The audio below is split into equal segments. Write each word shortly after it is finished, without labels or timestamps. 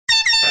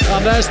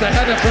And there's the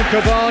header from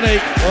Cavani.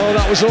 Oh,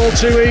 that was all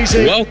too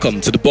easy.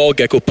 Welcome to the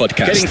Ballgecko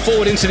Podcast. Getting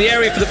forward into the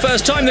area for the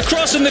first time, the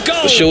cross and the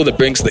goal. The show that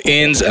brings the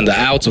ins and the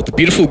outs of the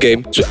beautiful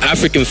game to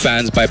African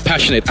fans by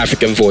passionate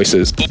African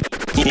voices.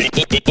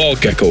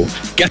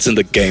 Ballgecko, get in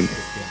the game.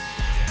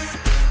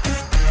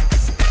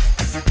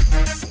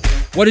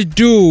 What it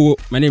do?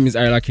 My name is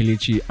Ayala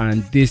Kelechi,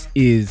 and this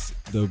is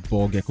the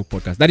Ballgecko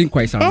Podcast. That didn't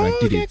quite sound right,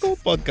 did it?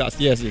 Ballgecko Podcast.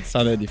 Yes, it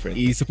sounded different.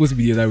 It's supposed to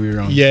be the other way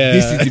around. Yeah.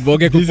 This is the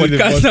Ballgecko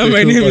Podcast, and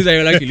my name is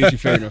Ayala Kelechi.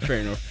 Fair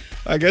enough.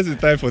 I guess it's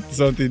time for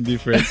something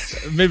different.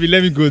 Maybe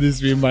let me go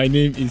this way. My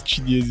name is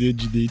Chidieze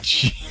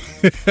Jidechi.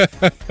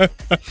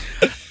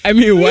 I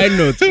mean, why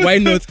not? Why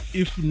not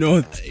if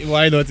not?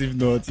 Why not if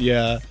not?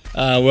 Yeah.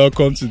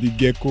 Welcome to the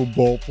Gecko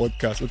Ball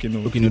Podcast. Okay,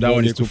 no, that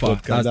one is too far.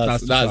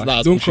 That's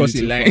don't cross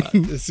the line.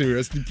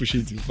 Seriously,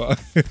 pushing too far.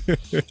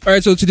 All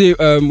right, so today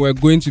we're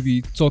going to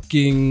be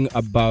talking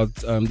about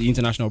the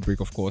international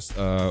break. Of course,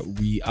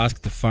 we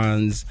asked the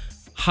fans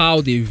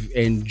how they've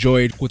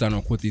enjoyed quote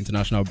unquote the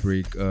international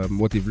break,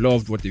 what they've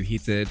loved, what they've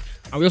hated,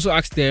 and we also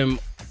asked them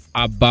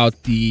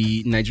about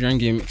the Nigerian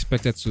game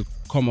expected to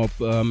come up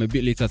a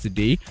bit later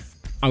today,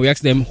 and we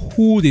asked them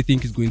who they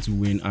think is going to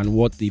win and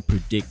what they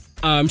predict.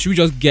 Should we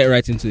just get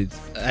right into it?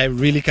 I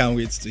really can't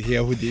wait to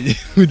hear who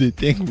they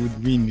think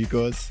would win,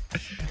 because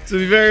to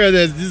be very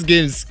honest, this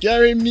game is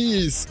scaring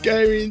me. It's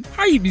scaring.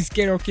 How you be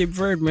scared of Cape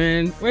Verde,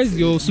 man? Where's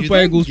your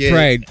Super Eagles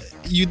pride?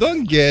 You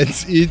don't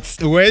get it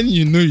when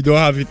you know you don't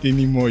have it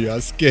anymore. You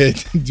are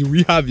scared. Do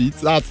we have it?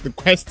 That's the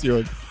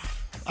question.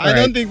 I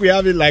don't think we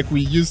have it like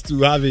we used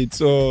to have it.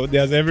 So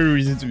there's every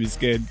reason to be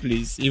scared,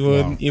 please.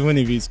 Even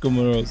if it's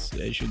Comoros,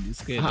 I should be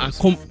scared.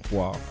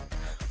 Wow.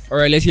 All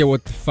right, let's hear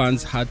what the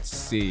fans had to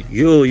say.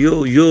 Yo.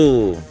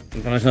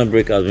 International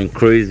break has been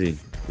crazy.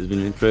 It's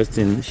been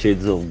interesting.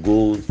 Shades of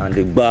goals and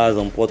the bars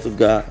on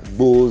Portugal,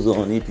 goals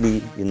on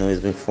Italy.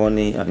 It's been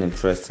funny and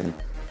interesting.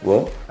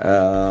 Well,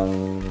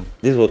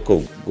 this World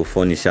Cup go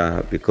funny,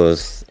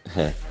 because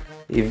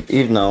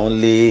if now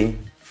only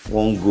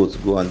one goal to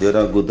go and the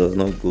other goal does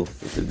not go,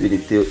 it will be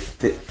the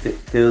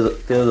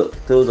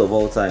tales of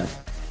all time.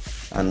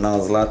 And now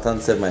Zlatan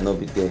said might not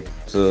be there,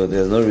 so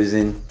there's no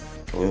reason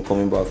for him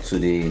coming back to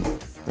the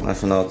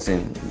national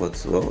team.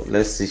 But well,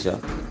 let's see. The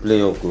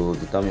playoff will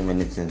determine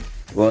many things.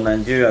 Well,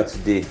 Nigeria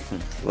today,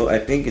 I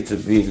think it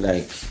will be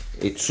like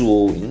a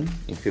 2-0 win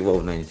in favor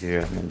of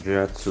Nigeria.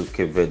 Nigeria 2,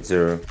 Cape Verde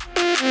 0.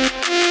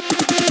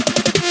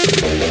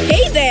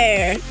 Hey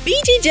there!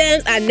 BG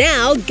Gems are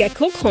now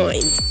Gecko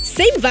Coins.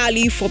 Same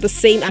value for the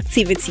same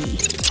activity.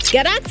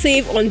 Get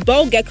active on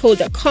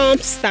ballgecko.com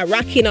to start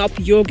racking up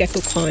your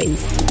Gecko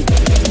Coins.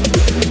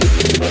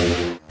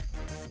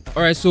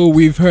 All right, so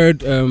we've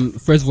heard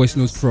first voice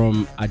notes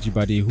from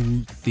Ajibade,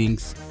 who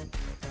thinks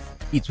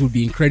it would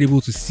be incredible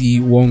to see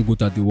one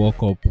goat at the World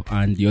Cup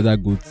and the other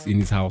goats in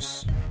his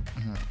house.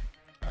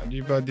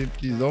 Ajibade,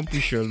 please don't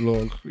push your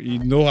luck. You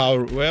know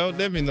how well.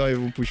 Let me not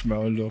even push my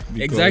own luck.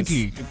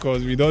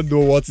 Because we don't know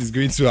what is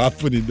going to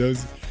happen in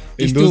those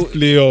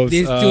playoffs.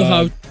 They still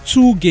have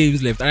 2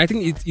 games left, and I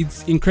think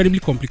it's incredibly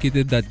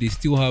complicated that they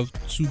still have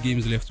 2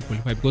 games left to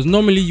qualify, because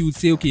normally you would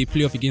say, okay,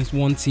 playoff against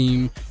one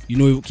team,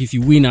 if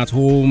you win at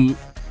home,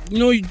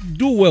 you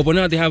do well, but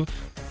now they have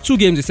 2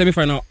 games, a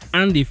semi-final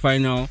and a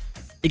final,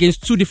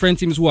 against 2 different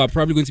teams who are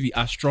probably going to be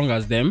as strong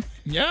as them.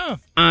 Yeah.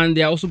 And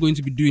they're also going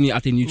to be doing it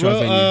at a neutral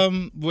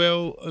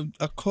venue.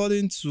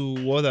 According to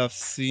what I've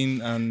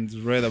seen and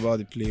read about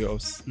the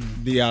playoffs,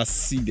 they are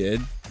seeded.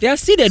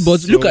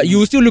 But you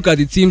will still look at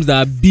the teams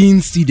that are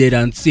being seeded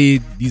and say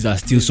these are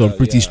still some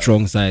pretty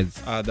strong sides.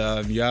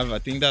 And you have, I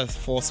think that's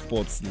 4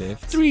 spots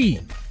left. 3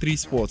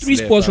 spots. 3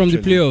 left, spots from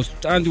actually. the playoffs,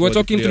 and we're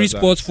talking 3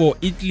 spots for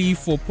Italy,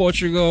 for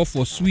Portugal,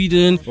 for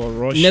Sweden, for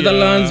Russia.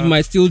 Netherlands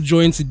might still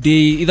join today.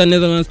 Either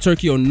Netherlands,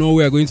 Turkey, or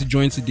Norway are going to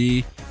join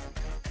today.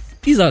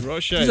 These are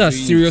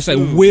serious. Like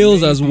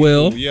Wales as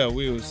well. Yeah,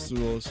 Wales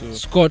too also.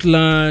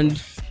 Scotland.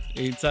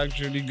 It's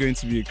actually going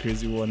to be a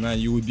crazy one. Now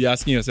you would be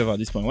asking yourself at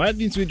this point, why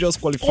didn't we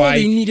just qualify? All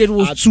they needed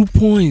was 2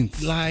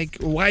 points. Like,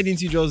 why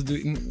didn't you just do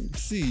it?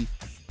 See,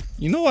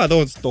 I don't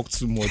want to talk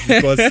too much,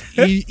 because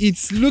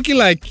it's looking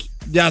like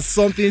there's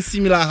something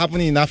similar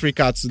happening in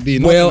Africa today.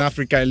 Not in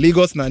Africa, in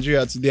Lagos,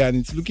 Nigeria today, and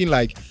it's looking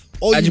like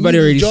Ajibade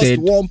already just said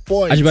 1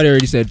 point. Ajibade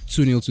already said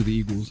 2-0 to the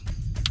Eagles.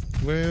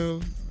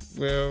 Well,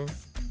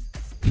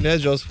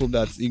 let's just hope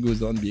that Eagles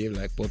don't behave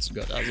like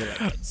Portugal. That's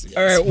all I can say.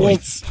 All right,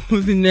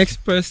 the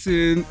next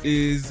person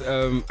is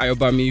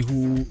Ayobami,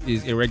 who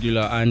is a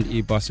regular and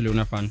a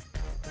Barcelona fan.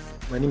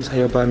 My name is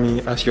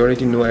Ayobami. As you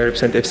already know, I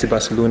represent FC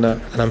Barcelona,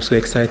 and I'm so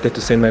excited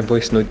to send my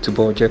voice note to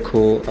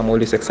Ballgecko. I'm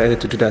always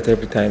excited to do that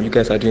every time. You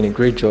guys are doing a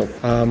great job.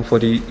 For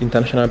the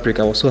international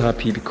break, I was so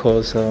happy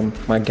because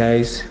my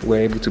guys were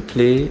able to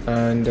play,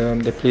 and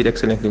they played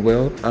excellently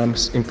well. I'm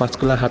in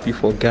particular happy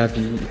for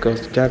Gavi,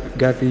 because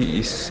Gavi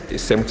is a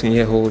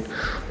 17-year-old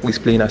who is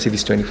playing as if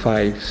he's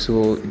 25.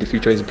 So the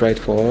future is bright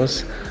for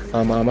us.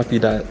 I'm happy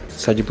that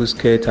Sergio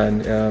Busquets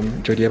and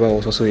Jordi Alba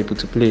was also able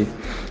to play.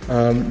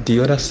 The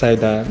other side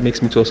that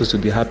makes me to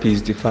be happy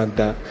is the fact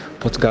that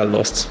Portugal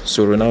lost,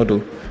 so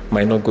Ronaldo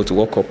might not go to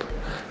World Cup.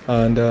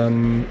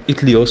 and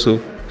Italy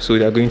also. So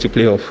they are going to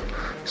playoff.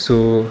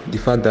 So the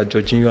fact that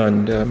Jorginho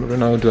and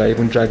Ronaldo are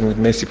even dragging with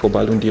Messi for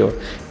Ballon d'Or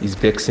is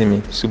vexing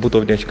me. So both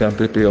of them should go and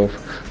play playoff,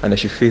 and they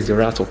should face the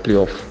wrath of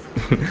playoff.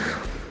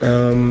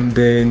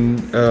 Then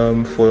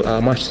for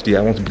our match today,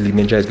 I want to believe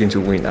Nigeria is going to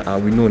win.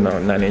 We know now,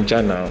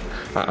 Nigeria now.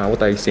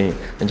 What are you saying?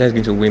 Nigeria is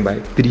going to win by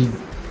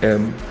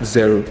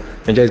 3-0.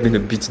 Nigeria is going to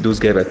beat those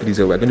guys by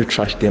 3-0. We're going to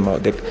trash them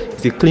out.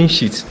 It's a clean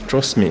sheet.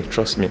 Trust me.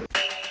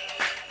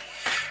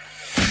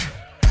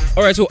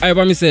 All right, so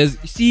Ayobami says,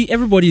 see,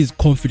 everybody is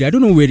confident. I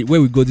don't know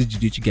where we got this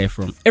Jidichi guy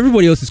from.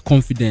 Everybody else is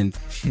confident.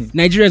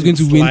 Nigeria is going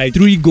to win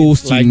 3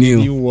 goals to 0.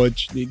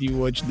 They didn't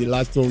watch the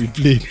last one we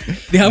played.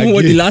 They haven't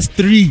watched the last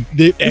 3.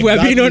 If we're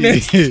being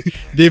honest.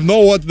 They've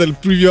not watched the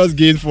previous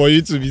games for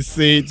you to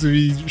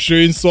be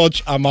showing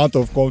such amount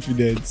of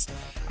confidence.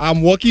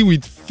 I'm working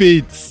with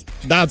faith.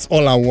 That's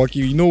all I'm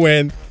working. You know,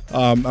 when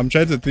I'm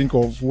trying to think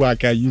of who I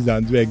can use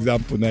and do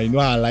example now. You know,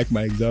 I like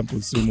my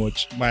examples so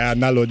much, my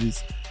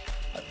analogies.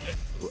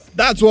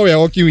 That's what we are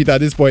working with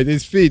at this point.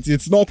 It's faith.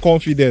 It's not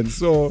confidence.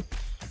 So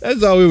let's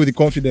go away with the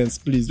confidence,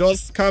 please.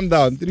 Just calm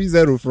down.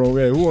 3-0 from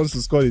where? Who wants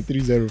to score the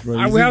 3-0 from?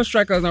 And we have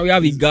strikers now. We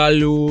have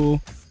Igalo.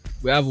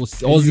 We have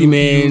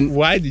Osimhen.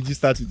 Why did you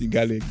start with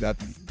Igalo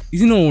exactly?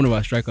 Is he not one of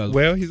our strikers?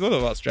 Well, he's one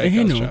of our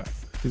strikers.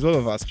 He's one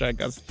of our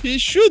strikers. He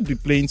should be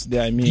playing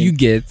today. I mean, do you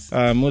get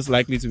most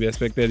likely to be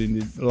expected in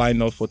the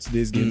lineup for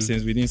today's game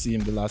since we didn't see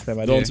him the last time.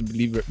 I don't want to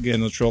believe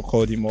Genotroll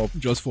called him up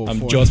just for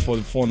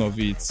the fun of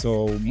it.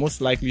 So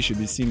most likely should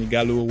be seeing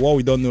Igalo. What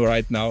we don't know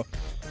right now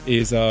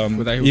is if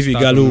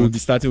Igalo will be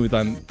starting with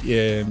an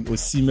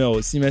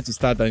Osimhen to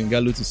start and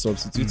Igalo to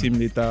substitute him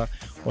later,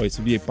 or it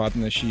will be a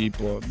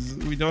partnership, or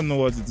we don't know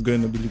what it's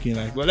going to be looking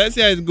like. But let's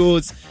see how it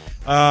goes.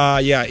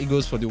 It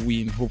goes for the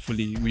win.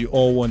 Hopefully, we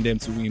all want them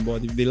to win.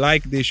 But if they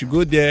like, they should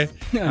go there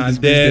and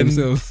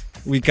then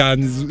we can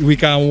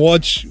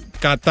watch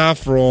Qatar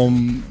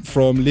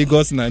from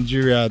Lagos,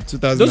 Nigeria,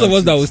 2000. Those of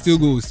us that will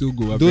still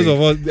go. Those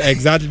of us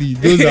exactly.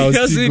 Those that will still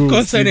go. It doesn't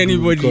concern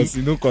anybody.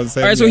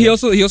 All right. So he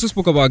also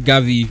spoke about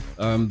Gavi,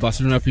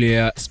 Barcelona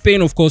player.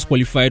 Spain, of course,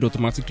 qualified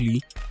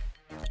automatically.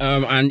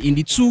 And in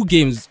the 2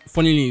 games,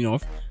 funnily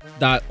enough,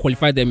 that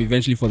qualified them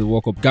eventually for the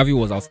World Cup, Gavi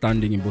was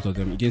outstanding in both of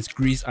them, against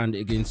Greece and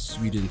against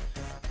Sweden.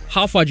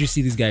 How far do you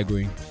see this guy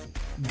going?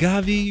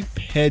 Gavi,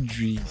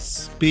 Pedri,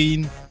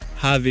 Spain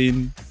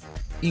having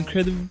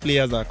incredible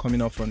players that are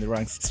coming up from the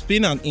ranks.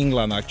 Spain and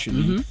England,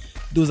 actually.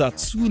 Those are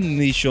 2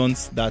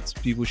 nations that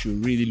people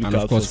should really look out for.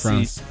 And of course,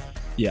 France.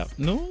 Yeah.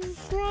 No,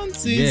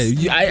 France is...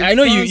 Yeah, I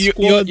know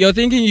you're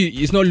thinking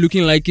it's not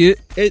looking like it,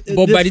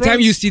 but by the time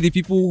you see the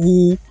people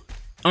who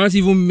aren't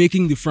even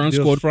making the France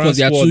squad because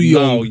they are too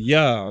young.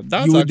 Yeah,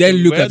 that's you would then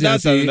look at it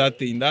and say, that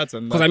thing.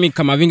 Because I mean,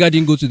 Kamavinga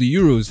didn't go to the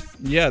Euros.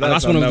 Yeah,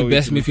 that's one of the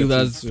best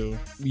midfielders,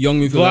 young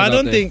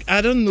midfielders. But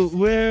I don't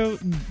know.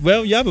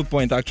 Well, you have a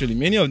point actually.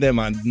 Many of them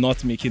are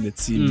not making the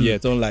team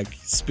yet, unlike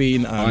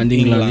Spain and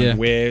England,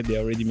 where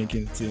they're already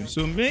making the team.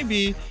 So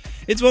maybe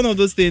it's one of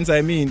those things.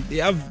 I mean, they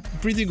have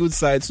pretty good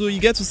sides, so you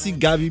get to see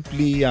Gavi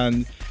play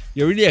and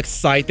you're really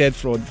excited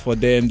for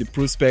them. The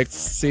prospects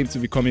seem to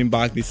be coming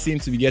back. They seem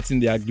to be getting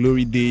their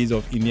glory days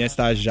of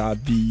Iniesta,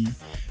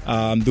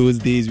 Xavi, those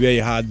days where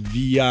you had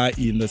Villa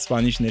in the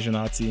Spanish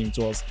national team. It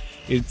was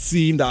a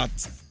team that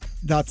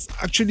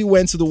actually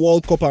went to the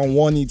World Cup and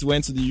won it,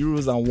 went to the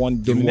Euros and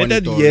won.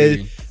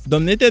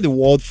 Dominated the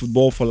world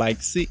football for like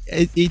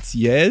 8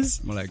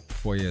 years. More like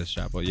 4 years,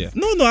 but yeah.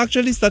 No,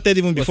 actually started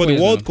even before the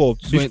World Cup.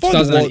 Before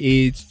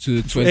 2008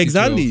 to 2012.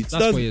 Exactly.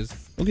 That's 4 years.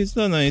 Okay,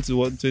 2009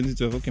 to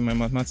 2012. Okay, my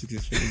mathematics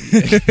is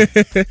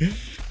failing.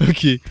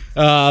 Okay.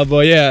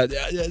 But yeah,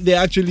 they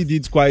actually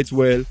did quite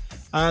well.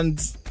 And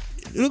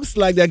it looks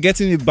like they're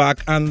getting it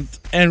back. And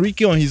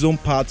Enrique on his own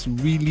part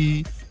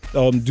really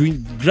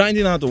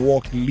grinding out the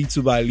work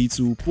little by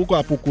little. Poco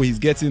a poco, he's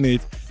getting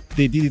it.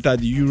 They did it at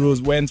the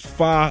Euros, went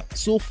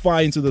so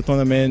far into the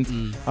tournament,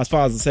 as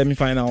far as the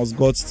semi-finals,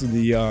 got to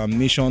the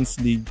Nations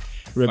League,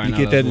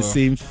 replicated the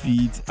same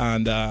feat,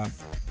 and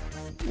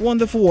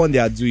wonderful one they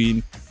are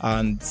doing.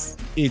 And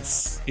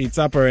it's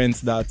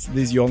apparent that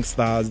these young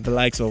stars, the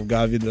likes of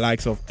Gavi, the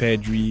likes of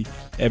Pedri,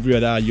 every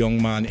other young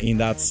man in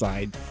that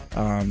side,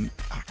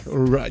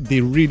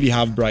 they really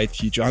have bright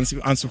future. And so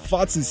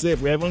Fati safe,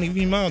 we haven't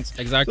leaving him out.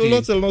 Exactly. So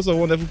lots and lots of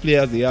wonderful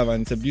players they have,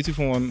 and it's a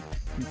beautiful one.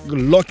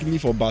 Luckily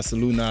for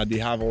Barcelona, they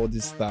have all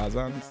these stars,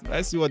 and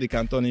let's see what they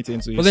can turn it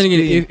into. But then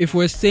again, if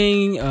we're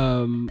saying,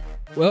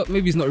 well,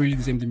 maybe it's not really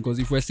the same thing, because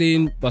if we're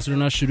saying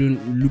Barcelona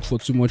shouldn't look for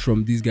too much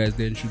from these guys,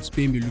 then should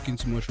Spain be looking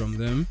too much from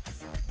them?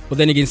 But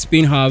then again,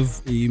 Spain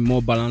have a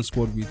more balanced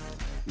squad with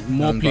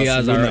more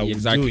players.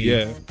 Exactly.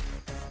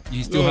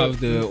 You still have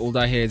the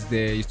older heads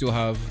there. You still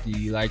have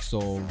the likes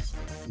of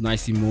Unai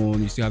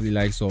Simon. You still have the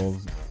likes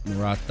of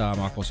Morata,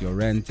 Marcos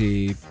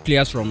Llorente,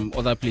 players from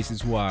other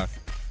places who are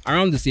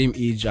around the same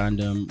age and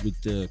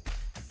with the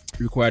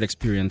required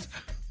experience.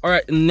 All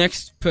right,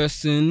 next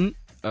person.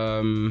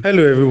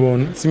 Hello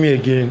everyone, it's me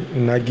again,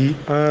 Unagi,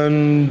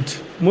 and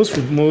most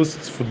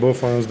football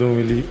fans don't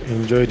really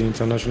enjoy the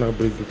international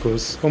break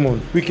because, come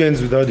on,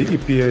 weekends without the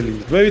EPL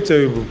is very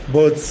terrible.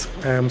 But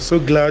I am so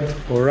glad,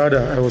 or rather,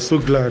 I was so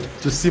glad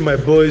to see my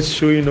boys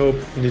showing up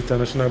in the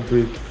international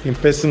break in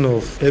person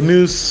of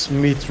Emil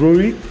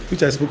Smith-Rowe,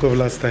 which I spoke of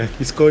last time.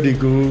 He scored a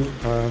goal,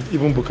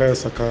 even Bukayo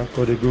Saka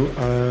scored a goal,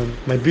 and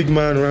my big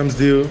man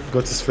Ramsdale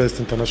got his first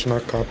international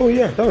cap. Oh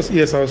yeah, that was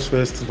ESR's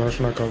first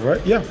international cap,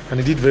 right? Yeah, and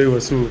he did very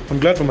well. So I'm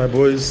glad for my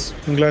boys.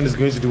 England is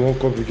going to the World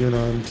Cup again,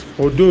 and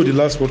although the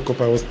last World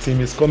Cup I was team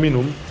is coming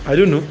home, I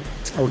don't know.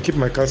 I will keep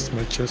my cards to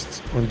my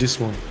chest on this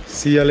one.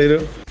 See ya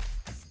later.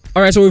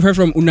 All right, so we've heard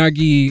from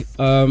Unagi,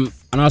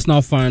 an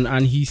Arsenal fan,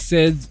 and he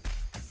said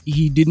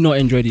he did not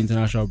enjoy the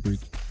international break,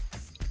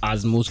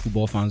 as most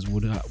football fans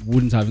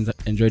wouldn't have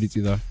enjoyed it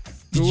either.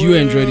 Did you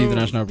enjoy the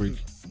international break?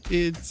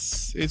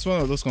 It's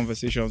one of those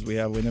conversations we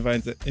have whenever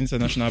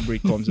international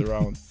break comes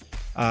around.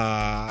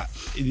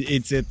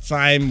 It's a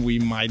time we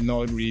might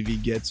not really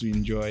get to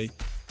enjoy.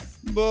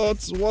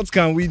 But what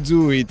can we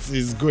do? It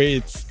is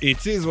great.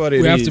 It is what it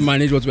is. We have to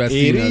manage what we are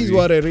seeing. It is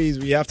what it is.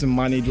 We have to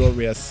manage what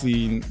we are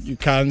seeing. You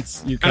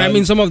can't. And I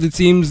mean, some of the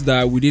teams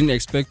that we didn't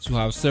expect to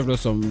have served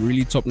us some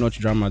really top-notch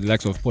drama, the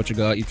likes of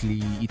Portugal,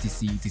 Italy,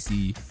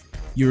 etc.,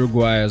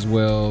 Uruguay as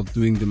well,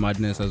 doing the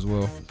madness as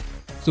well.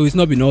 So it's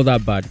not been all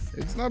that bad.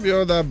 It's not been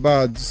all that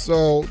bad.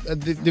 So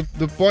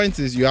the point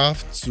is you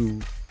have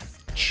to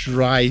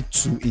try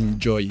to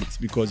enjoy it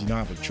because you don't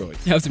have a choice.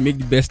 You have to make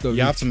the best of it.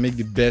 You have to make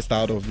the best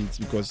out of it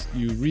because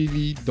you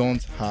really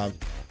don't have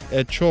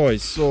a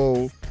choice.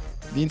 So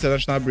the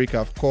international break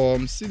have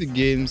come. See the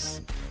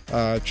games.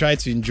 Try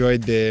to enjoy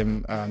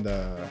them. And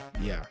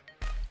yeah.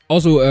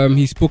 Also,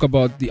 he spoke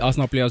about the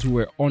Arsenal players who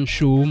were on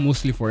show,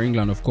 mostly for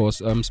England, of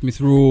course.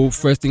 Smith-Rowe,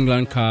 first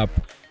England cap,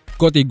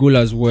 got a goal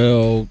as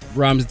well.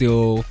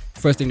 Ramsdale,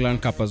 first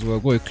England cap as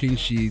well, got a clean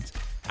sheet.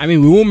 I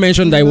mean, we won't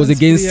mention that it was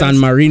against San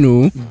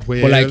Marino,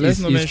 well, but like let's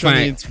not mention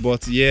fine. it.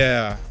 But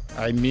yeah,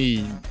 I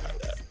mean,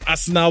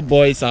 Arsenal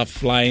boys are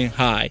flying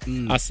high.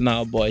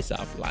 Arsenal boys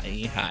are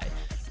flying high.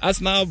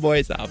 Arsenal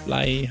boys are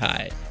flying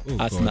high.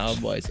 Arsenal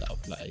boys are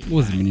flying.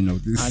 What's the meaning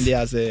of this? And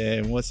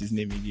there's what's his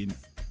name again?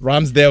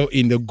 Ramsdale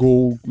in the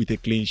goal with a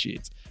clean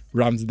sheet.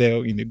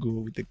 Ramsdale in the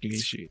goal with a clean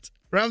sheet.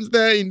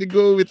 Ramsdale in the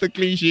goal with a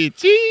clean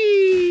sheet.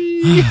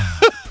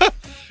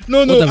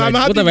 No, I'm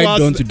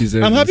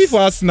happy for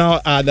us now.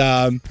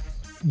 And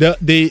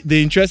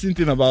the interesting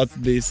thing about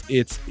this,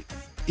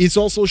 it's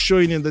also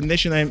showing in the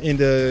national, in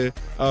the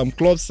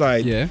club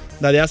side,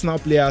 that the Arsenal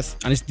players,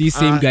 and it's these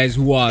same guys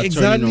who are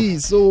exactly.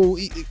 So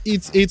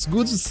it's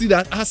good to see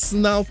that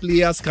Arsenal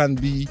players can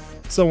be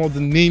some of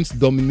the names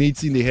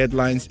dominating the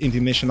headlines in the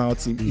national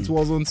team. It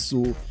wasn't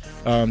so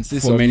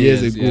some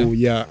years ago,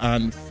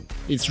 and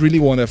it's really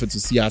wonderful to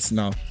see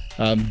Arsenal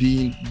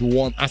being the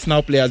one,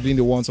 Arsenal players being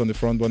the ones on the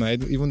front burner.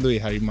 Even though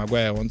Harry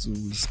Maguire wants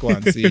to score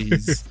and say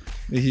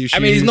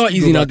it's not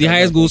easy now. The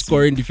highest goal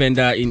scoring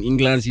defender in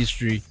England's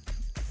history.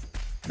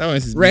 That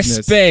one's his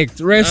respect.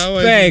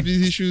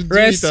 He should do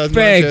it at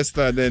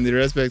Manchester. Then the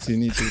respect he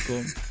needs to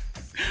come.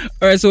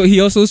 All right. So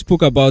he also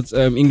spoke about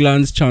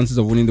England's chances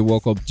of winning the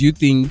World Cup. Do you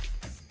think?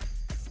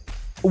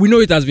 We know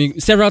it has been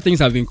several things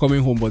have been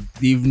coming home, but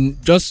they've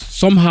just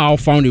somehow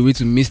found a way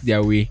to miss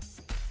their way.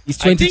 It's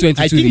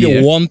 2022. I think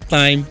the one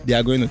time they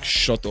are going to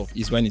shut off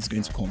is when it's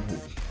going to come home.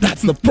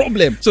 That's the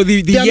problem. So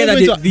the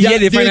year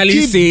they finally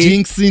keep say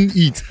jinxing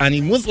it, and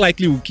it most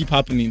likely will keep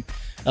happening.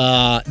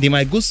 They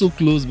might go so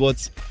close,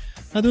 but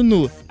I don't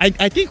know.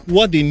 I think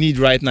what they need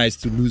right now is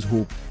to lose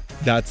hope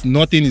that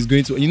nothing is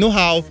going to. You know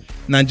how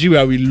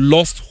Nigeria, we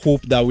lost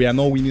hope that we are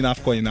not winning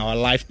AFCON in our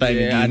lifetime.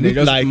 And they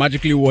just like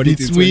magically won it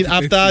between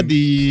after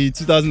the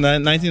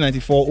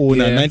 1994 and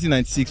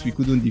 1996 we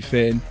couldn't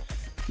defend.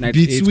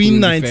 Between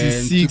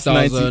 96,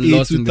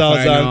 98,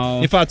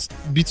 2000. In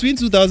fact, between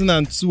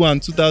 2002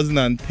 and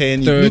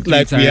 2010, it looked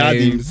like we had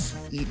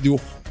the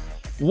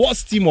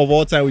worst team of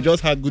all time. We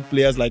just had good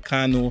players like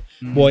Kano,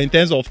 but in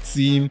terms of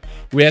team,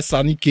 where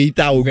Sani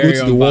Keita will go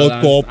to the World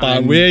Cup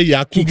and where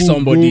Yakubu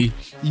somebody,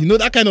 you know,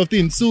 that kind of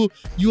thing. So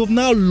you have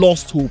now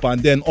lost hope,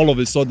 and then all of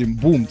a sudden,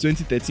 boom,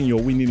 2013, you're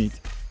winning it.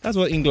 That's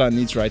what England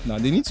needs right now.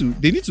 They need to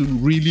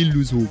really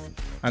lose hope,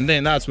 and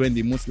then that's when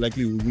they most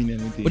likely will win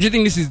anything. But do you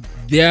think this is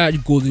their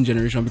golden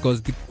generation?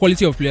 Because the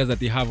quality of players that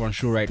they have on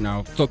show right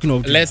now, talking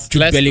of let's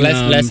not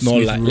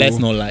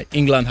lie.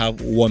 England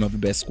have one of the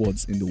best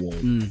squads in the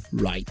world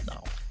right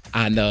now,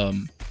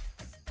 and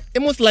they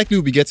most likely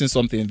will be getting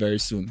something very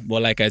soon.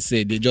 But like I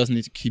said, they just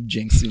need to keep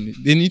jinxing it.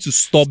 They need to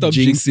stop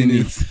jinxing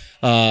it.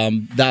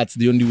 That's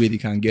the only way they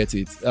can get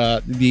it.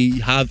 They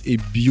have a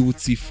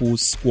beautiful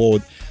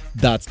squad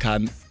that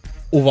can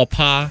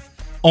overpower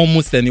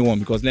almost anyone,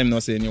 because let me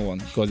not say anyone,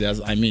 because they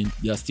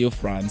are still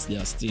France, they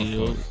are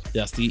still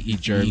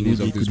Germany,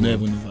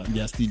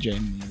 they are still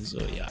Germany. So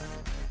yeah.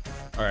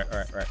 All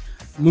right.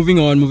 Moving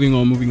on.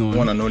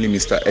 One and only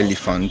Mr.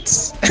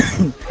 Elephant.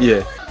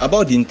 Yeah.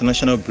 About the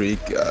international break,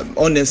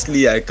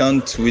 honestly, I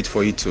can't wait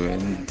for it to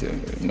end.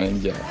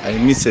 I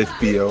miss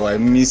FPL, I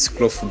miss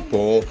club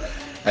football,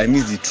 I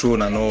miss the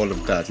throne and all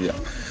of that. Yeah.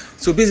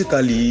 So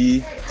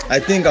basically, I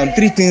think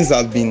 3 things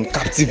have been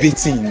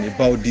captivating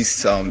about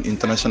this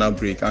international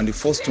break, and the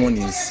first one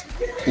is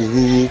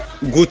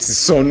go to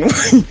son.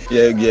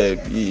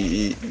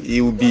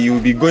 He will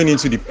be going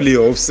into the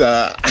playoffs.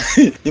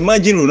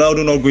 Imagine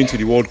Ronaldo not going to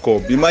the World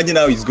Cup. Imagine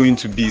how it's going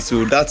to be.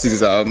 So that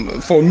is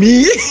for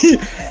me,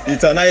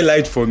 it's an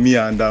highlight for me,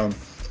 and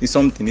it's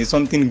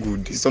something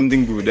good.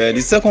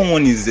 The second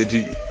one is the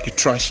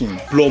trashing.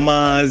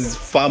 Plumbers,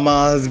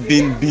 farmers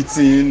being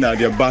beaten at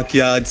their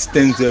backyards,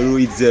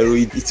 10-0,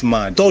 8-0. It's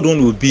mad. Third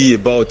one will be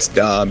about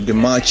the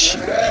match,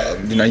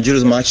 the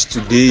Nigeria's match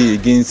today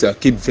against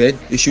Cape Verde.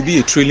 It should be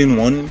a trailing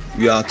one.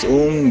 We are at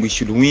home. We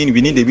should win.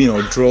 We need a win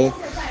or draw.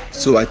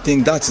 So I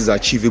think that is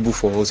achievable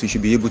for us. We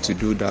should be able to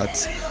do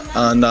that.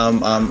 And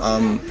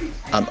I'm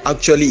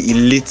actually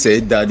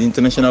elated that the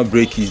international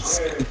break is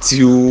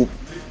till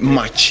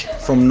March.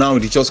 From now,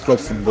 it's just club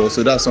football.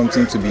 So that's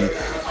something to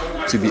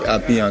be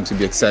happy and to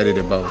be excited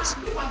about.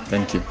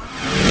 Thank you.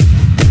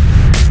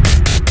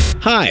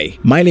 Hi,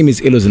 my name is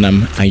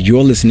Ilozanam, and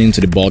you're listening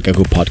to the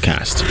Ballgecko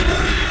Podcast.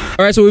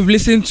 All right, so we've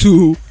listened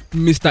to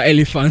Mr.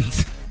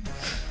 Elephant,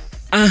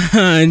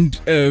 and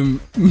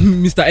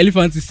Mr.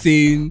 Elephant is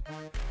saying,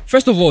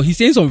 first of all, he's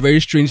saying some very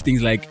strange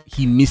things like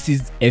he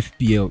misses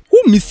FPL.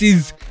 Who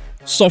misses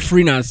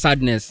suffering and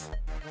sadness?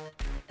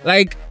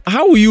 Like,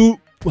 how will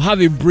you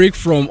have a break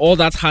from all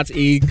that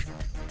heartache,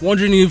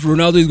 wondering if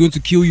Ronaldo is going to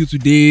kill you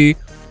today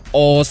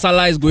or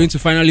Salah is going to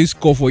finally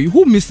score for you?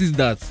 Who misses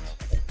that?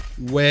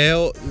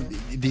 Well,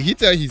 did he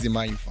tell he's a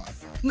Man U fan?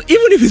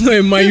 Even if he's not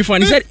a Man U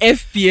fan, he said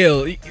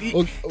FPL.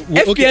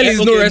 FPL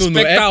is no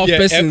respecter of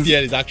persons.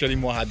 FPL is actually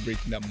more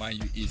heartbreaking than Man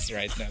U is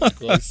right now,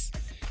 because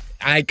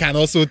I can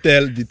also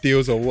tell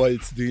details of what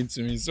it's doing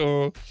to me.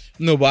 So,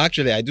 no, but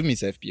actually, I do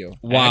miss FPL.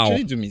 Wow. I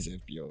actually do miss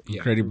FPL.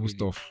 Incredible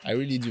stuff. I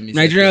really do miss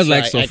Nigerians FPL.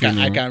 like suffering.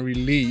 I can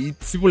relate.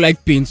 People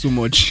like pain so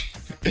much.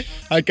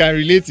 I can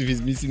relate if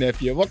he's missing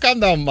FPL. But calm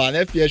down, man.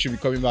 FPL should be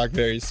coming back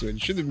very soon.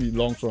 It shouldn't be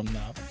long from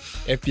now.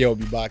 FPL will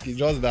be back. It's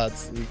just that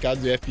we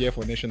can't do FPL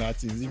for national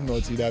teams. If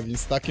not, you'd have been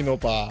stacking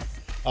up our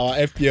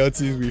FPL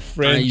teams with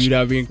French, and you'd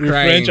have been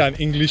crying. French and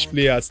English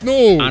players.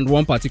 No. And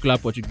one particular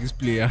Portuguese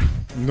player.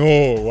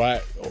 No.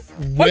 Why?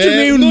 What do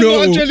you mean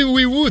no? Actually,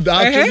 we would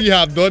actually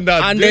have done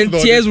that. And then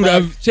tears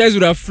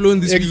would have flown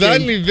this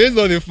exactly weekend. Based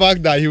on the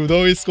fact that he would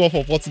always score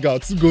for Portugal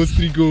 2 goals,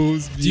 3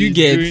 goals. Do you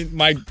get?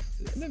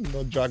 Let me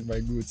not drag my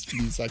goods,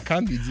 please. I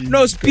can't be doing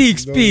No, speak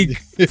free.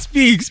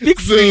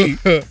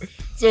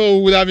 So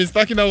we would have been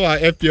stacking up our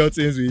FPL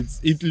teams with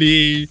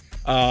Italy,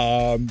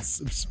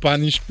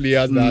 Spanish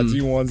players that are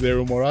doing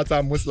 1-0.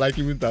 Morata most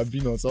likely wouldn't have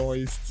been on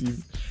someone's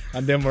team,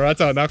 and then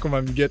Morata will now come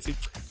and be getting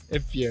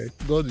FPL.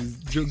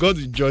 God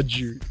will judge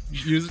you.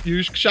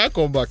 You shall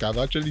come back. I've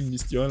actually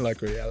missed you, unlike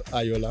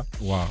Ayola.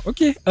 Wow.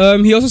 Okay.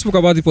 He also spoke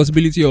about the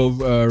possibility of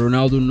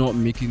Ronaldo not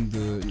making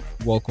the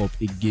World Cup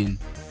again.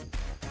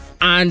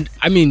 And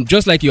I mean,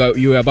 just like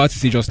you were about to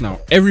say just now,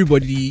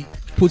 everybody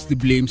puts the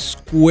blame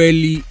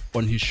squarely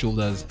on his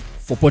shoulders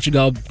for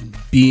Portugal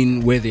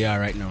being where they are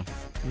right now.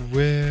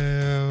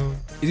 Well,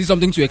 is it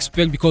something to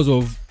expect because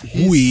of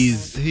who he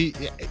is?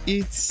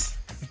 It's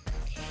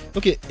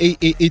okay.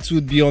 It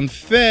would be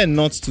unfair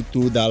not to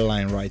toe that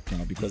line right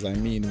now, because I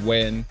mean,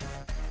 when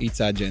it's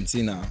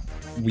Argentina,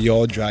 we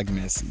all drag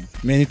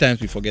Messi. Many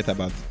times we forget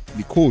about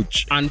the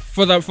coach. And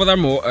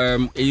furthermore, a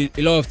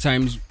lot of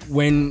times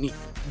when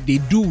they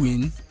do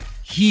win,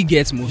 he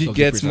gets most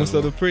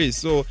of the praise.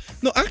 So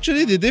no,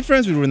 actually, the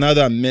difference with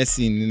Ronaldo and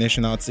Messi in the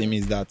national team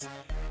is that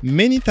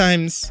many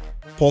times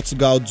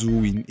Portugal do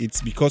win,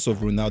 it's because of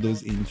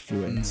Ronaldo's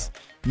influence.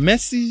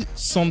 Messi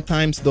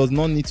sometimes does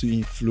not need to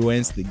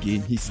influence the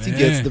game. He still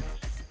gets the.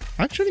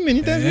 Actually,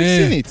 many times we've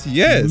seen it.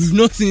 Yes, we've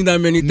not seen that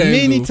many times.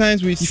 Many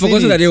times we've seen it. You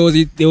forgot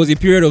that there was a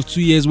period of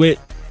 2 years where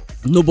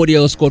nobody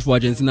else scored for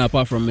Argentina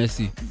apart from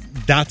Messi.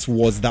 That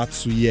was that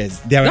 2 years.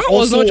 There are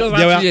also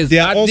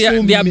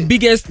many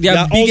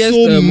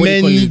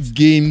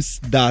games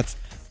that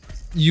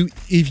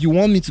if you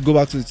want me to go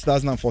back to the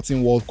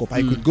 2014 World Cup,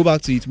 I could go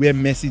back to it where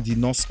Messi did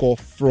not score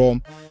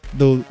from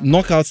the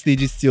knockout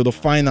stages till the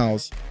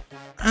finals,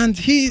 and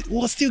he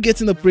was still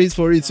getting the praise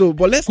for it. So,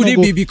 but could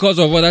it be because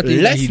of other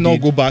things? Let's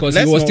not go back. Because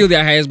he was still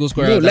their highest goal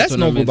scorer. No, let's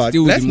not go back.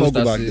 Let's not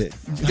go back there.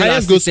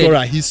 Highest goal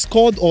scorer. He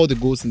scored all the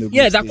goals in the group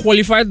stage. That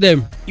qualified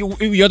them.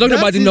 You're talking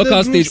about the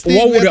knockout stage.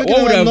 What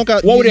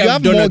would they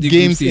have done at the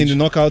group stage? In the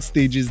knockout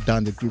stages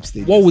than the group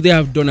stage. What would they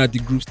have done at the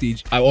group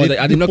stage? At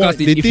the knockout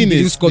stage, if he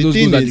didn't score those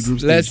goals at the group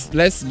stage?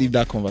 Let's leave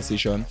that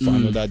conversation for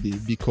another day,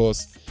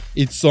 because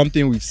it's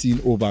something we've seen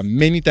over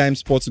many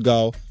times.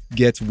 Portugal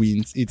get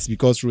wins. It's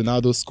because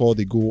Ronaldo scored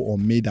a goal or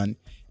made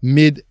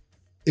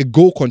a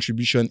goal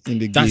contribution in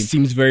the game. That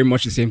seems very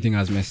much the same thing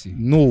as Messi.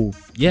 No.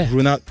 Yeah.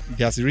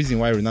 There's a reason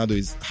why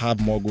Ronaldo have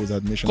more goals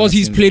at national. Because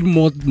he's played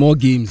more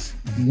games.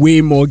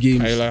 Way more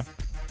games. Ayla,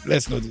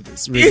 let's not do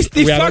this. Really. It's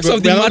the facts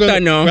of the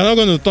matter now. We're not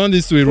going to turn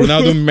this to a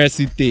Ronaldo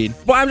Messi thing.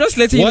 But I'm just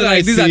letting you know,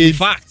 like, these are the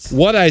facts.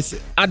 What I say,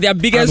 at their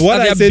biggest, and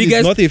what I said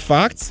is not a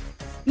fact.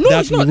 No,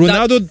 that it's not.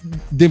 Ronaldo,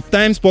 the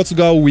times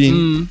Portugal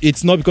win,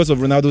 it's not because of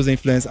Ronaldo's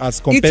influence as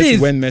compared to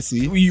when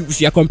Messi.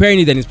 If you're comparing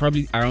it, then it's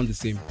probably around the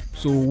same.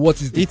 So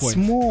what is the point? It's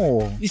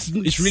more.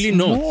 It's really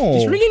not.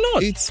 It's really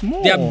not. It's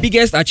more. Their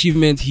biggest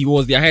achievement, he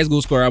was their highest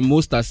goal scorer,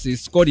 most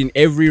assists, scored in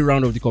every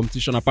round of the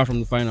competition apart from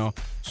the final.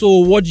 So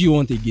what do you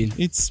want again?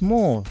 It's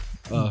more.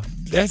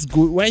 Let's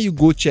go. When you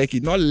go check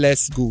it, not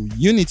let's go.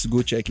 You need to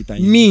go check it and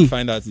you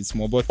find out it's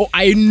more. But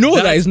I know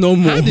that it's no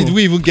more. How did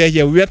we even get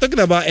here? We are talking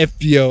about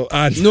FPL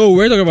and no,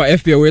 we're talking about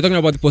FPL. We're talking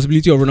about the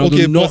possibility of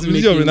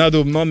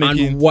Ronaldo not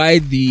making, and why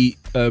the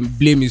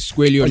blame is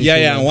squarely on his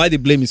shoulder. And why the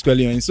blame is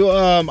squarely on him. So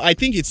I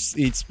think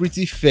it's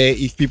pretty fair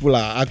if people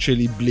are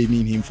actually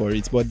blaming him for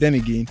it. But then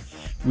again,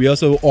 we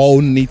also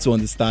all need to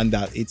understand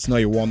that it's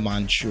not a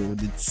one-man show.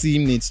 The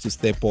team needs to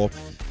step up.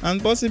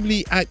 And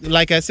possibly,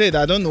 like I said,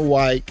 I don't know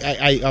why.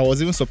 I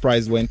was even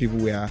surprised when people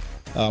were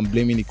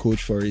blaming the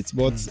coach for it.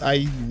 But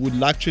I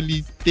would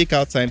actually take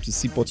out time to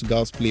see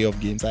Portugal's playoff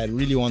games. I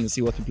really want to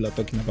see what people are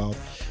talking about.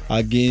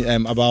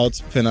 Again, about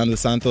Fernando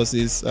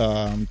Santos's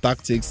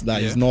tactics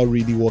that is not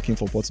really working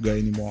for Portugal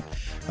anymore.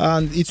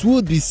 And it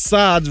would be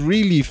sad,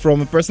 really,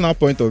 from a personal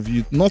point of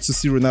view, not to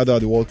see Ronaldo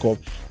at the World Cup.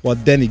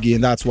 But then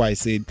again, that's why I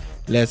said,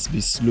 let's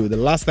be slow. The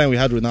last time we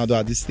had Ronaldo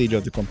at this stage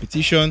of the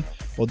competition,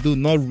 although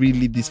not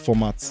really this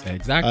format.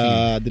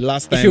 Exactly. The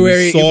last time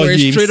we saw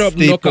him straight up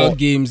knockout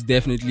games,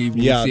 definitely.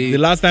 The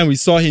last time we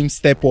saw him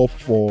step up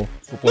for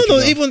Portugal.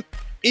 No, even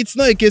it's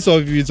not a case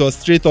of it was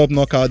straight up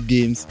knockout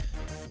games.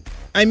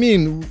 I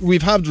mean,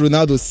 we've had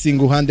Ronaldo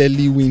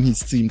single-handedly win his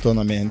team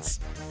tournaments,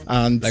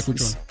 and like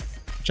which one?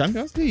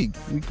 Champions League.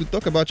 We could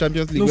talk about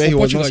Champions League no, where he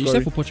was not scoring. You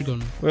said for Portugal.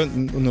 No? Well,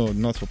 no,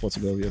 not for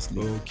Portugal,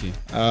 obviously.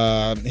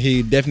 Okay.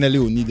 He definitely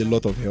will need a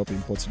lot of help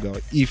in Portugal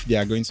if they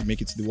are going to make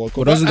it to the World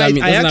Cup. But doesn't that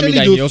mean that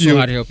he also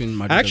had help in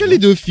Madrid? I actually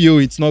do feel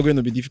it's not going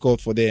to be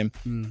difficult for them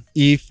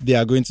if they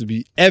are going to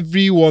be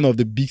every one of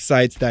the big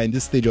sides that are in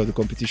this stage of the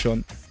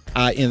competition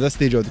are in that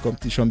stage of the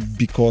competition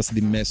because they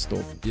messed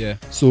up. Yeah.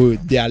 So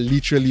they are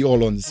literally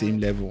all on the same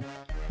level.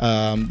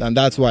 And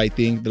that's why I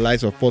think the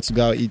likes of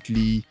Portugal,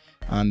 Italy,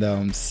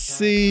 and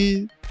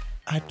say,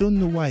 I don't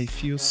know why I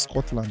feel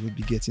Scotland will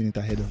be getting it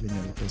ahead of any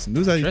other person.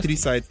 Those are the three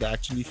sides that I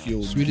actually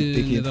feel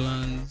Sweden,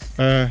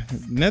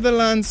 Netherlands.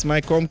 Netherlands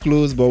might come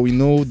close, but we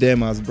know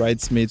them as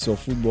bridesmaids of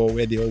football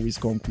where they always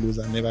come close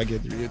and never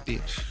get the real thing.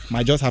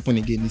 Might just happen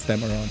again this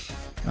time around.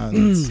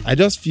 And I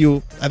just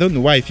feel, I don't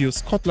know why I feel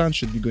Scotland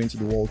should be going to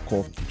the World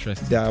Cup.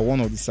 Interesting. They are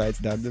one of the sides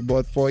that,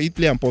 but for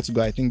Italy and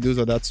Portugal, I think those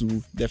are the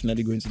two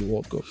definitely going to the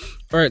World Cup.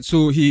 All right,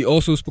 so he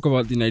also spoke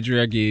about the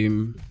Nigeria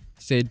game,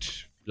 said,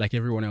 like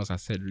everyone else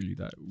has said, really,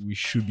 that we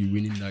should be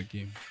winning that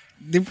game.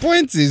 The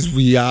point is,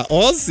 we are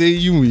all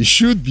saying we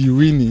should be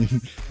winning,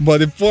 but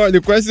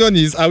the question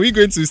is, are we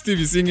going to still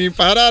be singing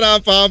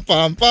 "Parara pam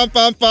pam pam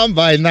pam pam"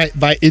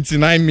 by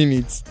 89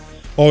 minutes,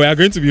 or we are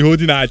going to be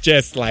holding our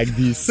chest like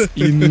this?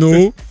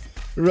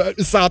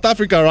 South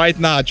Africa right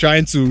now are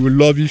trying to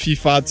lobby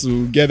FIFA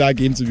to get that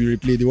game to be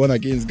replayed. The one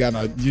against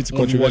Ghana due to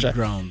controversial. On what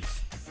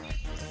grounds?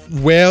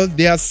 Well,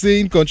 they are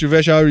saying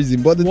controversial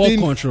reason, but what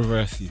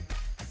controversy?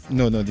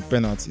 No, the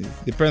penalty.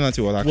 The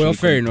penalty was actually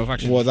fair enough.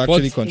 Actually, was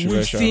actually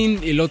controversial. We've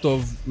seen a lot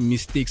of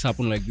mistakes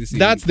happen like this.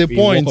 That's the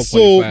point.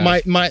 So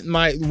my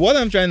what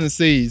I'm trying to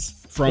say is,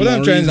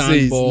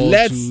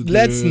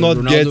 let's not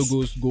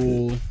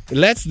goal.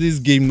 Let's this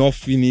game not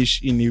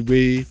finish in a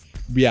way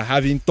we are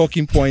having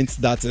talking points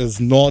that is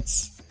not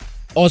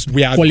us.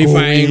 We are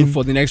qualifying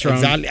for the next round.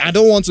 Exactly. I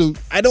don't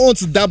want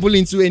to dabble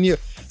into any.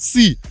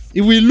 See,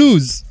 if we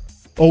lose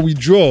or we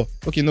draw,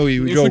 okay, no,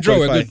 we draw.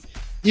 We're good.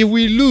 If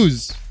we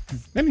lose,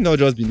 let me not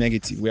just be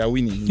negative. We are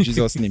winning in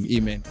Jesus' name.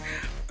 Amen.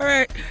 All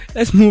right,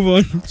 let's move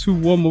on to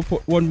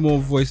one more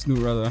voice note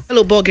rather.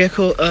 Hello,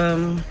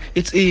 Ballgecko.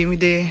 It's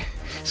Iyemide.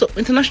 So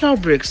international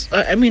breaks.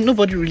 I mean,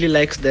 nobody really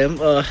likes them.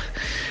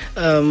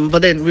 But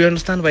then we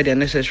understand why they're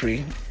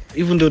necessary,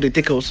 even though they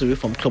take us away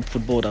from club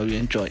football that we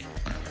enjoy.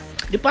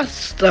 The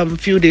past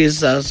few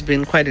days has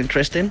been quite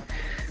interesting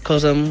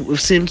because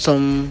we've seen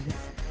some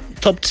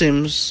top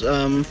teams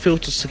fail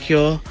to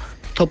secure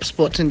top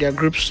spots in their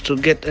groups to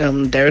get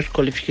direct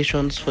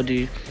qualifications for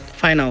the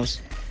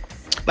finals.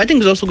 But I think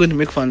it's also going to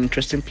make for an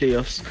interesting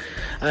playoffs.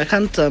 I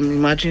can't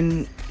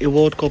imagine a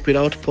World Cup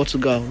without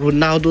Portugal,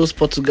 Ronaldo's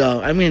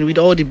Portugal. I mean, with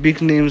all the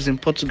big names in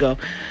Portugal,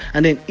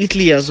 and then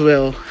Italy as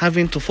well,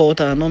 having to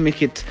falter and not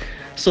make it.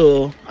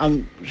 So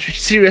I'm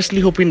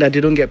seriously hoping that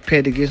they don't get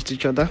paired against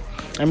each other.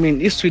 I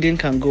mean, if Sweden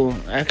can go,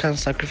 I can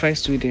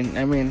sacrifice Sweden.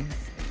 I mean,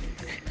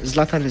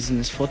 Zlatan is in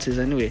his 40s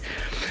anyway.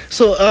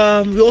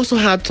 So we also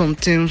had some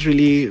teams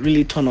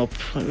really turn up,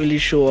 really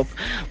show up.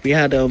 We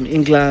had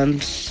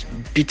England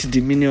beat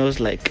the Minions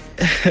like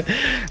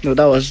no,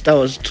 that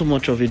was too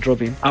much of a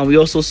drubbing. And we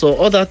also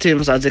saw other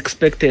teams as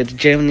expected,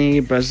 Germany,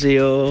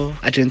 Brazil,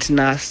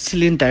 Argentina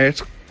still in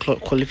direct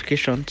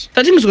qualifications.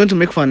 So I think it's going to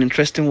make for an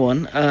interesting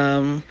one.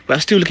 We're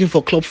still looking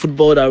for club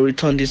football that will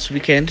return this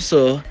weekend.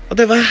 So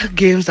whatever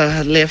games that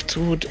are left,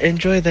 we would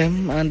enjoy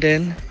them, and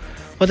then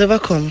whatever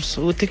comes,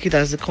 we'll take it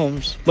as it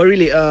comes. But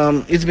really,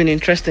 it's been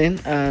interesting,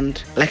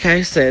 and like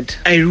I said,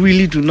 I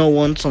really do not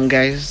want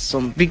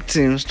some big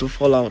teams to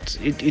fall out.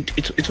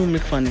 It will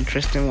make for an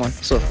interesting one.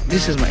 So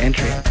this is my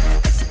entry.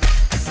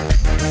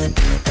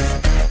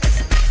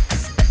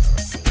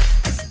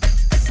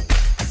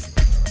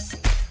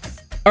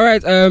 All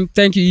right,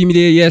 thank you,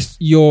 Imide. Yes,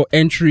 your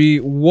entry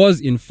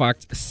was in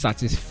fact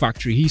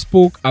satisfactory. He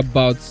spoke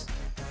about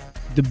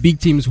the big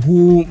teams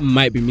who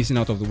might be missing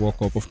out of the World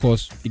Cup. Of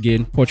course,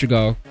 again,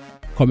 Portugal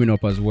coming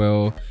up as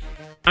well.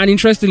 And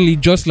interestingly,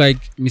 just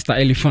like Mr.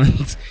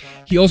 Elephant,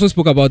 he also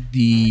spoke about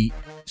the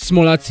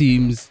smaller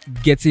teams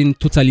getting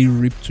totally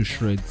ripped to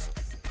shreds.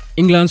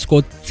 England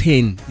scored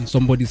 10 in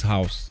somebody's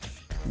house.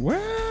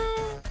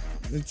 Well,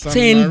 it's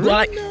 10.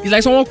 It's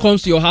like someone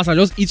comes to your house and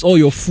just eats all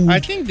your food.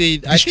 I think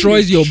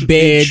destroys your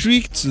bed. The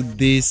trick to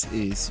this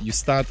is you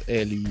start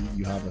early,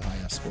 you have a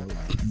higher score line.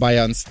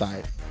 Bayern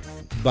style.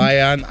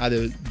 Bayern are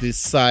the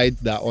side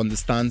that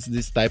understands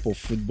this type of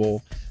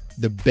football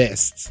the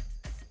best.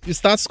 You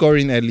start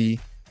scoring early,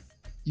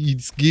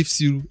 it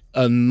gives you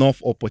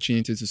enough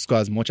opportunity to score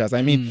as much as.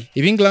 I mean,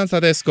 if England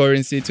started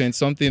scoring, say 20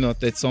 something or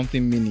 30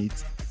 something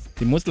minutes,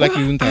 they most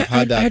likely wouldn't have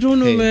had that. I don't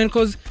know, man,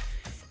 because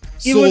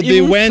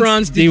they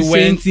went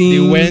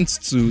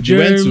to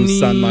Germany.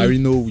 San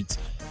Marino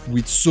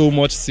with so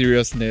much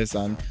seriousness,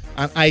 and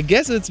I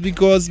guess it's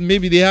because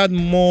maybe they had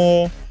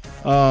more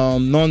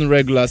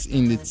non-regulars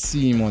in the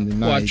team on the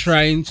night. Who are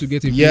trying to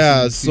get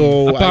a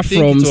so apart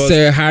from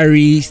Sir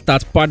Harry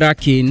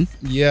Statpadakin.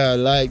 Yeah,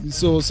 like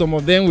so some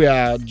of them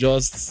were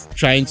just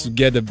trying to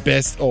get the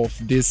best of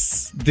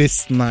this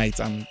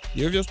night, and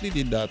they obviously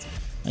did that.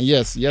 And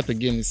yes, yet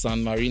again it's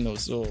San Marino,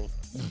 so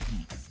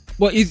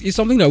but it's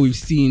something that we've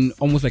seen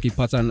almost like a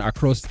pattern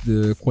across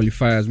the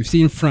qualifiers. We've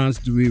seen France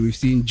do it, we've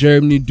seen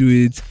Germany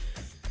do it,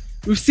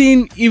 we've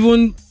seen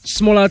even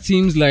smaller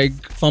teams like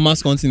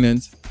Farmers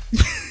Continent.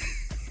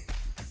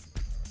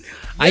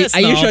 Yes,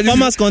 are you sure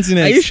Farmers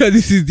Continent? Are you sure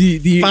this is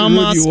the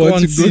Farmers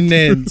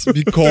Continent?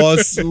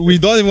 Because we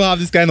don't even have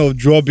this kind of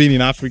drubbing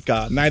in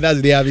Africa. Neither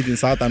do they have it in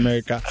South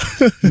America.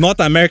 North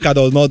America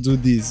does not do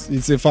this.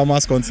 It's a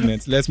Farmers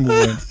Continent. Let's move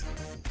on.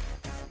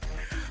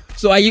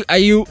 So are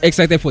you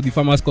excited for the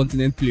Farmers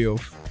Continent playoff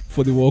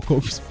for the World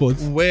Cup spot?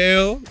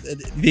 Well,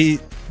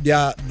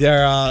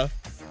 there are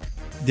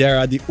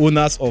the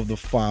owners of the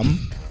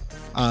farm.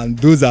 And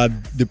those are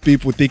the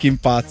people taking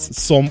part.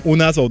 Some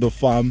owners of the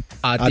farm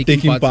are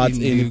taking part in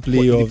the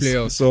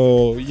playoffs.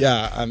 So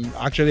yeah, I'm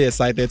actually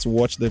excited to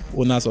watch the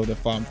owners of the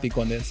farm take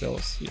on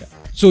themselves. Yeah.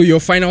 So your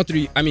final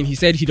three. I mean, he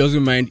said he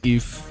doesn't mind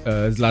if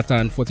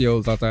Zlatan,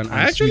 40-year-old Zlatan.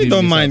 I actually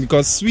don't mind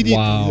because Sweden.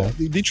 Wow.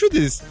 The truth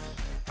is,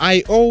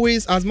 I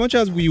always, as much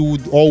as we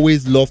would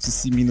always love to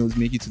see Minos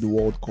make it to the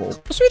World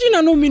Cup. Sweden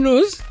are no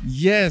Minos.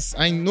 Yes,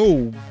 I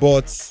know,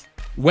 but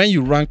when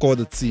you rank all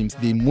the teams,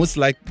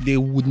 they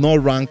would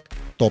not rank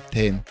top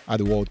 10 at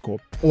the World Cup.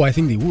 Oh, I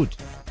think they would.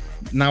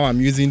 Now I'm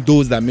using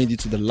those that made it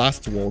to the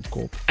last World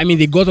Cup. I mean,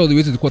 they got all the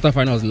way to the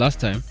quarterfinals last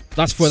time.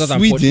 That's further than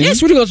Portugal. Yes,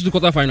 Sweden got to the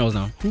quarterfinals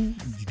now. Who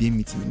did they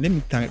meet? Let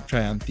me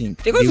try and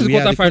think. They got to the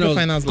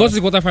quarterfinals. Got to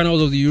the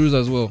quarterfinals of the Euros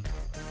as well.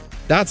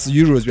 That's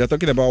Euros. We are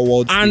talking about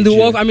World and the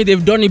World. I mean,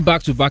 they've done it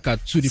back to back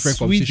at two different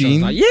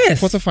competitions.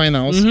 Yes,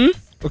 quarterfinals. Mm-hmm.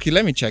 Okay,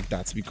 let me check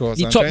that because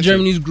he topped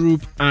Germany's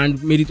group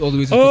and made it all the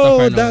way to the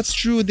quarterfinals. Oh, that's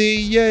true.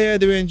 They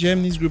were in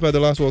Germany's group at the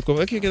last World Cup.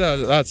 Okay,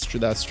 that's true.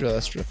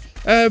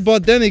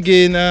 But then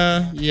again,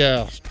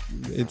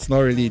 it's not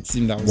really a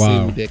team that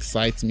would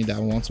excite me that I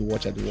want to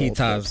watch at the World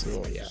Cup.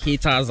 So, yeah.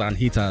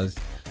 Haters.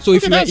 So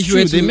if you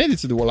were to, they made it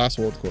to the last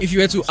World Cup. If you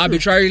were to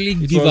arbitrarily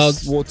give out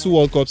 2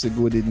 World Cups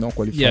ago, they did not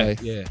qualify.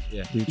 Yeah.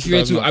 If you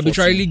were to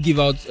arbitrarily give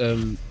out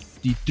the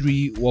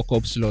 3 World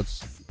Cup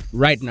slots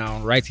right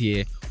now, right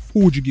here,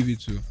 who would you give it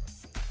to?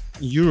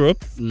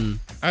 Europe.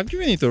 I've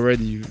given it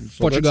already.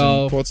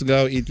 Portugal,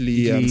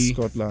 Italy, and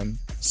Scotland.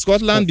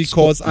 Scotland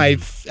because I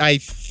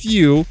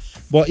feel,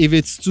 but if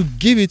it's to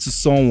give it to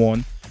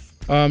someone,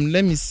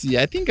 let me see.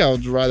 I think I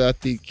would rather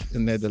take the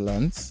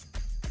Netherlands.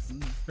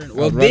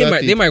 Well,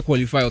 they might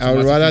qualify. I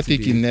would rather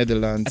take in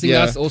Netherlands. I think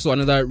that's also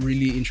another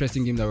really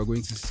interesting game that we're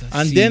going to see.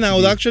 And then I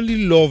would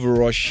actually love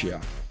Russia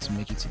to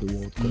make it to the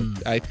World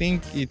Cup. I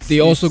think they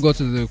also got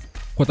to the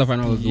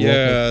quarterfinal of the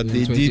World Cup.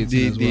 They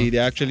did. They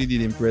actually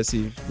did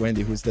impressive when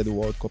they hosted the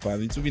World Cup,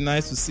 and it would be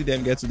nice to see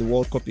them get to the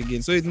World Cup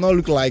again. So it not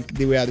look like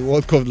they were at the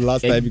World Cup the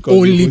last time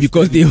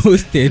because they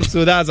hosted.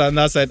 So that's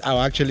another side I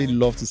would actually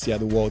love to see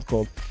at the World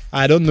Cup.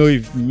 I don't know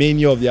if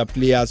many of their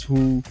players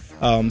who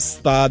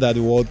starred at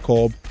the World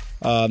Cup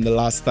the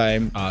last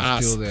time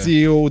are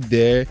still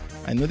there.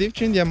 I know they've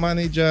changed their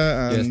manager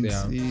and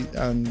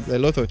a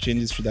lot of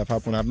changes should have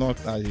happened. I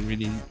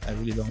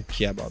really don't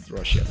care about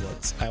Russia,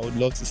 but I would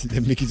love to see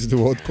them make it to the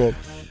World Cup.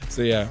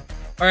 So yeah.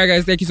 Alright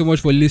guys, thank you so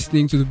much for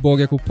listening to the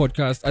Ballgecko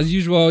Podcast. As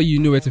usual, you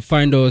know where to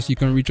find us. You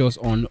can reach us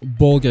on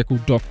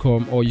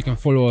ballgecko.com or you can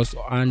follow us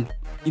and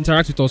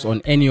interact with us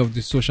on any of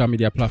the social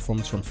media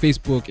platforms from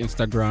Facebook,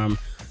 Instagram,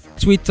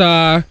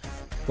 Twitter.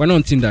 We're not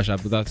on Tinder,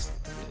 but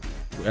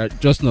we're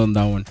just not on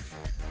that one.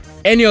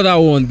 Any other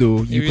one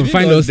though, you can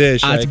find us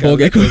at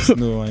Ballgecko.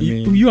 No,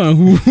 you and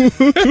who?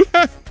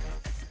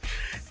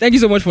 Thank you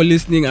so much for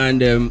listening,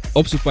 and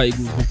up Super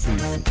Eagles,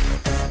 hopefully.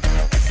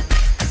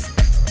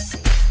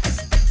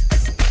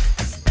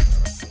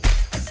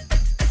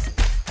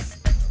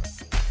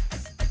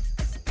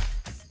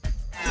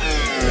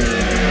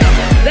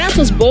 That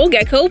was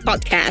Ballgecko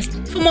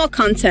Podcast. For more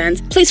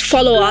content, please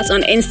follow us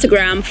on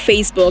Instagram,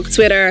 Facebook,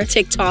 Twitter,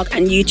 TikTok,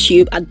 and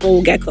YouTube at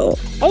Ballgecko.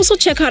 Also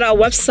check out our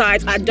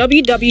website at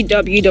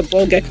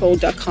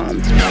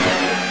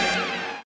www.ballgecko.com.